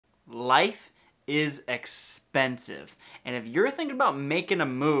life is expensive. And if you're thinking about making a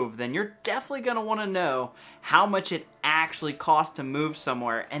move, then you're definitely going to want to know how much it actually costs to move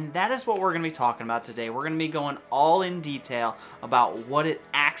somewhere. And that is what we're going to be talking about today. We're going to be going all in detail about what it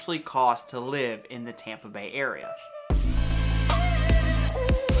actually costs to live in the Tampa Bay area.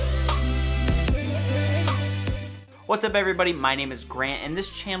 What's up everybody, my name is Grant and this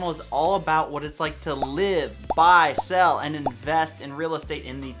channel is all about what it's like to live, buy, sell, and invest in real estate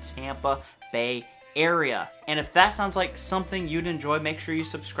in the Tampa Bay area. And if that sounds like something you'd enjoy, make sure you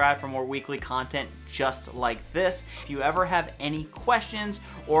subscribe for more weekly content just like this. If you ever have any questions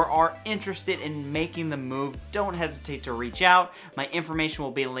or are interested in making the move, don't hesitate to reach out. My information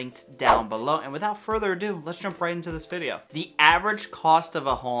will be linked down below. And without further ado, let's jump right into this video. The average cost of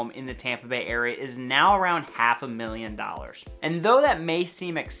a home in the Tampa Bay area is now around $500,000. And though that may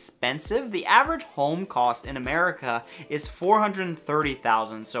seem expensive, the average home cost in America is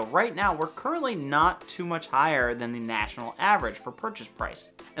 $430,000. So right now we're currently not too much higher than the national average for purchase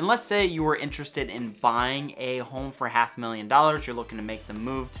price. And let's say you were interested in buying a home for $500,000, you're looking to make the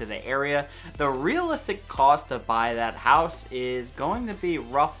move to the area. The realistic cost to buy that house is going to be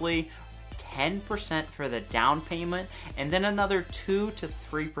roughly 10% for the down payment and then another 2 to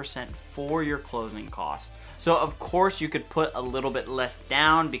 3% for your closing cost. So of course you could put a little bit less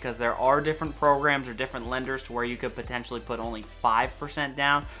down because there are different programs or different lenders to where you could potentially put only 5%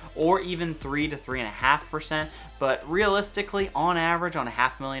 down or even 3 to 3.5%. But realistically, on average, on a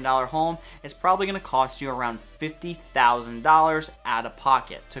 $500,000 home, it's probably going to cost you around $50,000 out of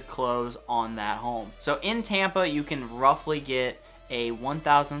pocket to close on that home. So in Tampa, you can roughly get a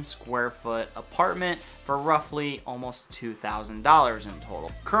 1,000 square foot apartment for roughly almost $2,000 in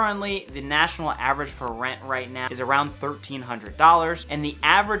total. Currently, the national average for rent right now is around $1,300, and the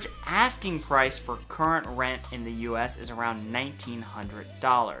average asking price for current rent in the US is around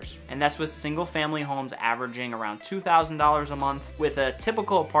 $1,900. And that's with single family homes averaging around $2,000 a month, with a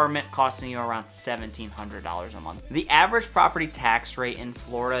typical apartment costing you around $1,700 a month. The average property tax rate in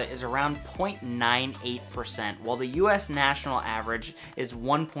Florida is around 0.98%, while the US national average is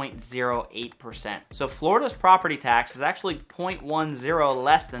 1.08%. So Florida's property tax is actually 0.10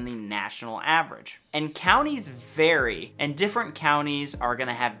 less than the national average. And counties vary, and different counties are going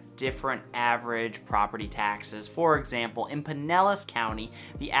to have different average property taxes. For example, in Pinellas County,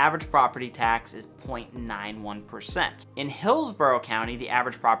 the average property tax is 0.91%. In Hillsborough County, the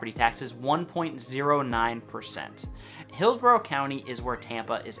average property tax is 1.09%. Hillsborough County is where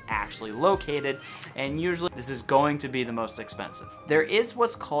Tampa is actually located, and usually this is going to be the most expensive. There is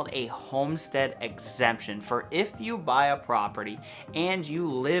what's called a homestead exemption for if you buy a property and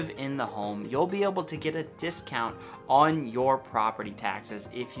you live in the home, you'll be able to get a discount on your property taxes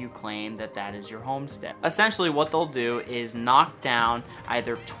if you claim that that is your homestead. Essentially what they'll do is knock down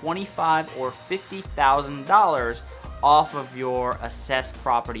either $25,000 or $50,000 off of your assessed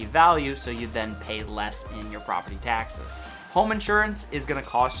property value, so you then pay less in your property taxes. Home insurance is going to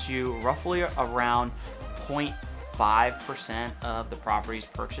cost you roughly around 0.5% of the property's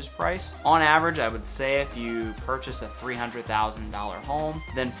purchase price. On average, I would say if you purchase a $300,000 home,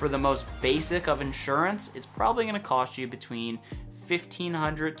 then for the most basic of insurance, it's probably going to cost you between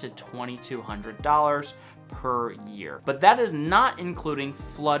 $1,500 to $2,200 per year. But that is not including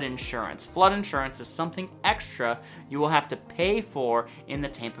flood insurance. Flood insurance is something extra you will have to pay for in the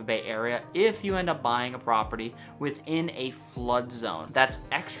Tampa Bay area if you end up buying a property within a flood zone. That's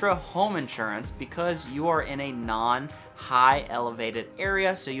extra home insurance because you are in a non-high elevated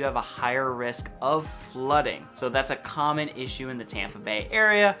area, so you have a higher risk of flooding. So that's a common issue in the Tampa Bay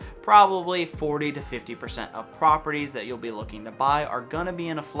area. Probably 40 to 50% of properties that you'll be looking to buy are gonna be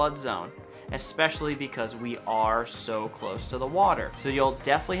in a flood zone, especially because we are so close to the water. So you'll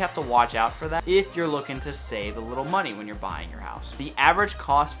definitely have to watch out for that if you're looking to save a little money when you're buying your house. The average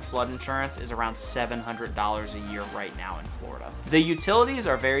cost for flood insurance is around $700 a year right now in Florida. The utilities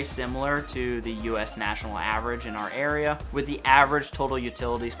are very similar to the US national average in our area, with the average total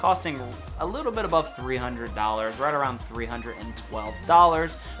utilities costing a little bit above $300, right around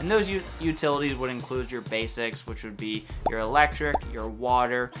 $312. And those utilities would include your basics, which would be your electric, your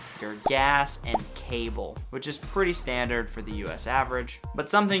water, your gas, and cable, which is pretty standard for the US average. But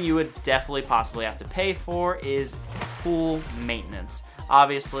something you would definitely possibly have to pay for is pool maintenance.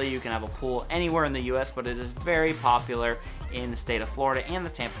 Obviously, you can have a pool anywhere in the US, but it is very popular in the state of Florida and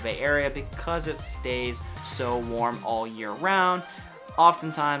the Tampa Bay area because it stays so warm all year round.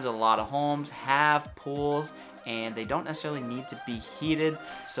 Oftentimes, a lot of homes have pools and they don't necessarily need to be heated.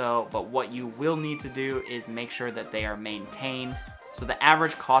 But what you will need to do is make sure that they are maintained So the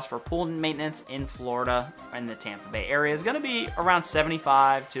average cost for pool maintenance in Florida and the Tampa Bay area is going to be around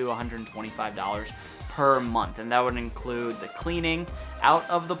 $75 to $125 per month, and that would include the cleaning out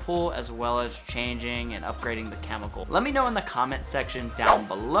of the pool as well as changing and upgrading the chemical. Let me know in the comment section down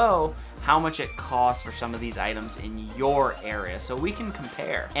below how much it costs for some of these items in your area so we can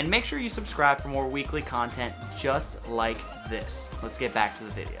compare. And make sure you subscribe for more weekly content just like this. Let's get back to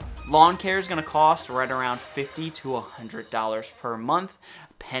the video. Lawn care is going to cost right around $50 to $100 per month,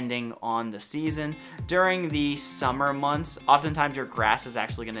 depending on the season. During the summer months, oftentimes your grass is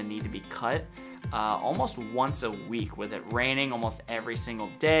actually going to need to be cut almost once a week, with it raining almost every single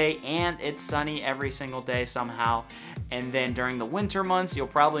day and it's sunny every single day somehow. And then during the winter months, you'll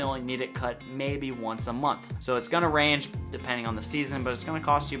probably only need it cut maybe once a month. So it's going to range depending on the season, but it's going to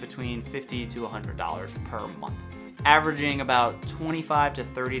cost you between $50 to $100 per month, averaging about $25 to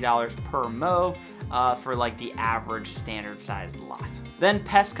 $30 per mow for like the average standard sized lot. Then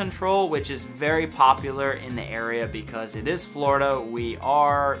pest control, which is very popular in the area because it is Florida. We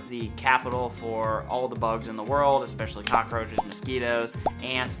are the capital for all the bugs in the world, especially cockroaches, mosquitoes,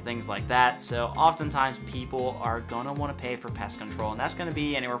 ants, things like that. So oftentimes people are gonna wanna pay for pest control, and that's gonna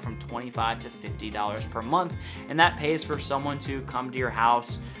be anywhere from $25 to $50 per month. And that pays for someone to come to your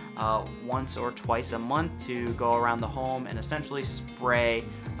house once or twice a month to go around the home and essentially spray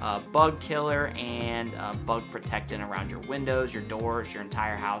bug killer and bug protectant around your windows, your doors, your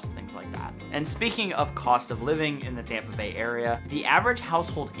entire house, things like that. And speaking of cost of living in the Tampa Bay area, the average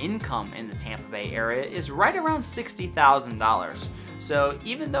household income in the Tampa Bay area is right around $60,000. So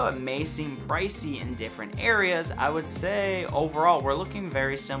even though it may seem pricey in different areas, I would say overall we're looking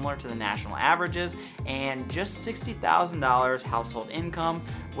very similar to the national averages, and just $60,000 household income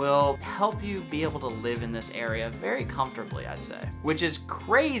will help you be able to live in this area very comfortably, I'd say. Which is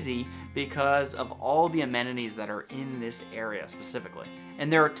crazy because of all the amenities that are in this area specifically.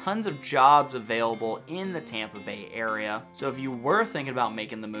 And there are tons of jobs available in the Tampa Bay area. So if you were thinking about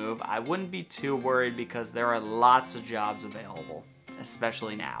making the move, I wouldn't be too worried because there are lots of jobs available,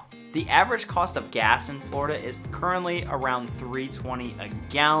 especially now. The average cost of gas in Florida is currently around $3.20 a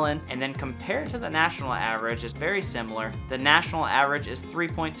gallon, and then compared to the national average, it's very similar. The national average is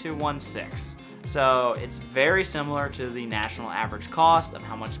 $3.216. So it's very similar to the national average cost of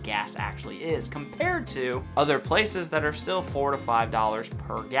how much gas actually is compared to other places that are still $4 to $5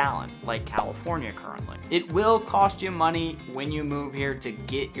 per gallon, like California currently. It will cost you money when you move here to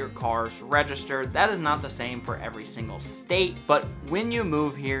get your cars registered. That is not the same for every single state, but when you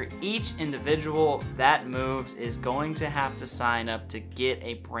move here, each individual that moves is going to have to sign up to get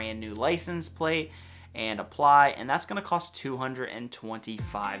a brand new license plate and apply, and that's going to cost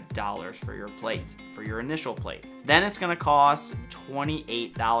 $225 for your plate, for your initial plate. Then it's going to cost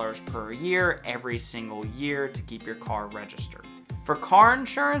 $28 per year every single year to keep your car registered. For car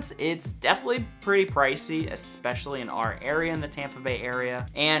insurance, it's definitely pretty pricey, especially in our area, in the Tampa Bay area,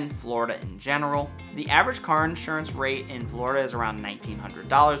 and Florida in general. The average car insurance rate in Florida is around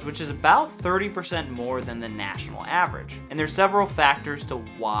 $1,900, which is about 30% more than the national average. And there's several factors to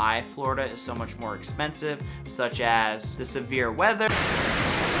why Florida is so much more expensive, such as the severe weather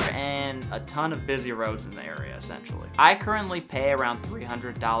and a ton of busy roads in the area, essentially. I currently pay around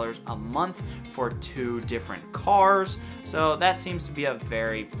 $300 a month for 2 different cars, so that seems to be a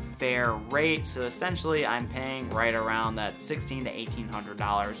very fair rate. So essentially I'm paying right around that $1,600 to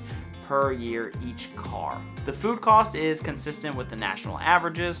 $1,800 per year each car. The food cost is consistent with the national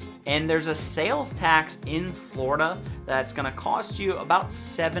averages, and there's a sales tax in Florida that's gonna cost you about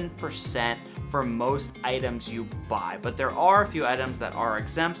 7% for most items you buy, but there are a few items that are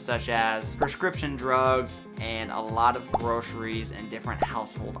exempt, such as prescription drugs and a lot of groceries and different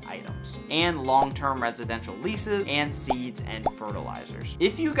household items, and long-term residential leases and seeds and fertilizers.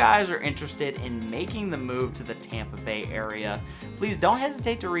 If you guys are interested in making the move to the Tampa Bay area, please don't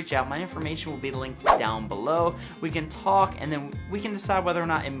hesitate to reach out. My information will be linked down below. We can talk, and then we can decide whether or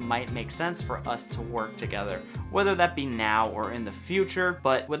not it might make sense for us to work together, whether that be now or in the future.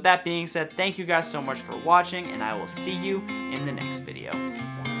 But with that being said, thank you guys so much for watching, and I will see you in the next video.